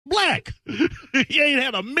black. You ain't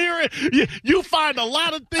had a mirror. You find a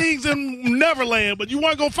lot of things in Neverland, but you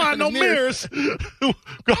weren't going to find no mirrors. Go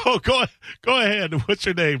ahead. What's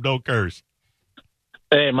your name? Don't curse.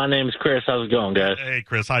 Hey, my name is Chris. How's it going, guys? Hey,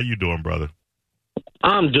 Chris. How you doing, brother?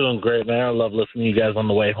 I'm doing great, man. I love listening to you guys on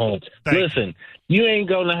the way home. Listen, you ain't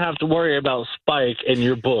going to have to worry about Spike in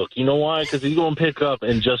your book. You know why? Because he's going to pick up,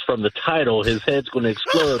 and just from the title, his head's going to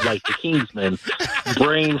explode like the Kingsman.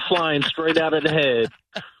 Brain flying straight out of the head.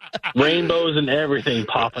 Rainbows and everything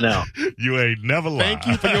popping out. You ain't never lied. Thank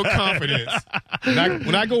you for your confidence.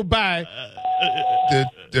 When I go by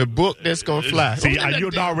the book that's going to fly. See, you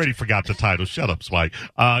already forgot the title. Shut up, Spike.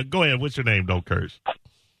 Go ahead. What's your name? Don't curse.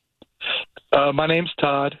 My name's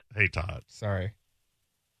Todd. Hey, Todd. Sorry.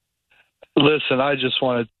 Listen, I just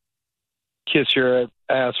want to kiss your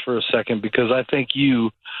ass for a second because I think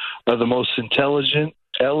you are the most intelligent,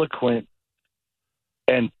 eloquent,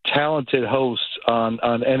 and talented host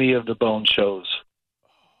on any of the Bone shows.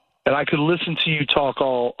 And I could listen to you talk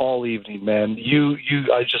all evening, man.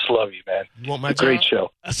 I just love you, man. You want my job? Great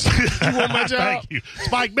show. You want my job? Thank you.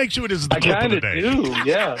 Spike, make sure this is the clip of I the kind day. of do,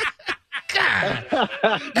 yeah.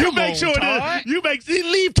 You make sure that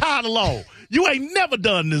leave Todd alone. You ain't never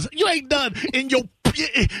done this. You ain't done in your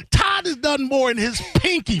Todd has done more in his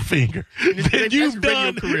pinky finger than you've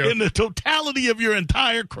done in the totality of your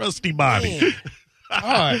entire crusty body. Man. All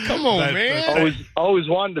right, come on, man. Always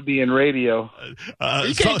wanted to be in radio.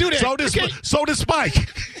 You can't do that. So does Spike.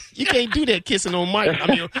 You can't do that kissing on Mike. I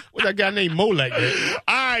mean, what's that guy named Mo like that?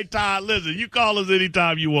 All right, Todd, listen, you call us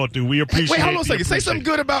anytime you want to. We appreciate it. Wait, hold on a second. Say something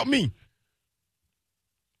good about me.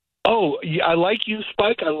 Oh, yeah, I like you,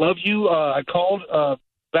 Spike. I love you. I called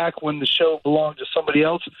back when the show belonged to somebody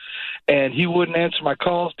else, and he wouldn't answer my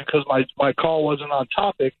calls because my call wasn't on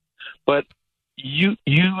topic. But I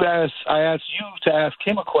asked you to ask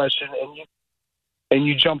him a question, and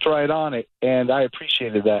you jumped right on it, and I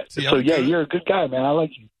appreciated that. See, you're a good guy, man. I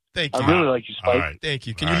like you. Thank you. I really like you, Spike. Right. Thank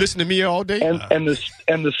you. Can you listen to me all day?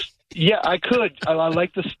 Yeah, I could. I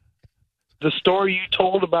like this. The story you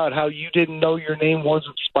told about how you didn't know your name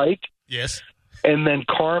wasn't Spike. Yes. And then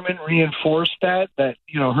Carmen reinforced that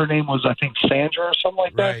her name was, I think, Sandra or something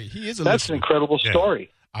like that. Right. He is a That's listener. an incredible story.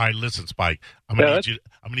 All right, listen, Spike. I'm gonna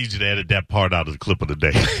need you to edit that part out of the clip of the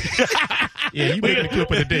day. Yeah, you made the clip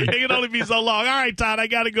of the day. It can only be so long. All right, Todd, I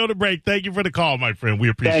got to go to break. Thank you for the call, my friend. We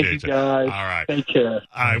appreciate Thank you, guys. All right. Take care.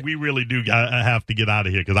 All right, we really do have to get out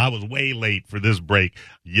of here because I was way late for this break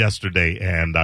yesterday, and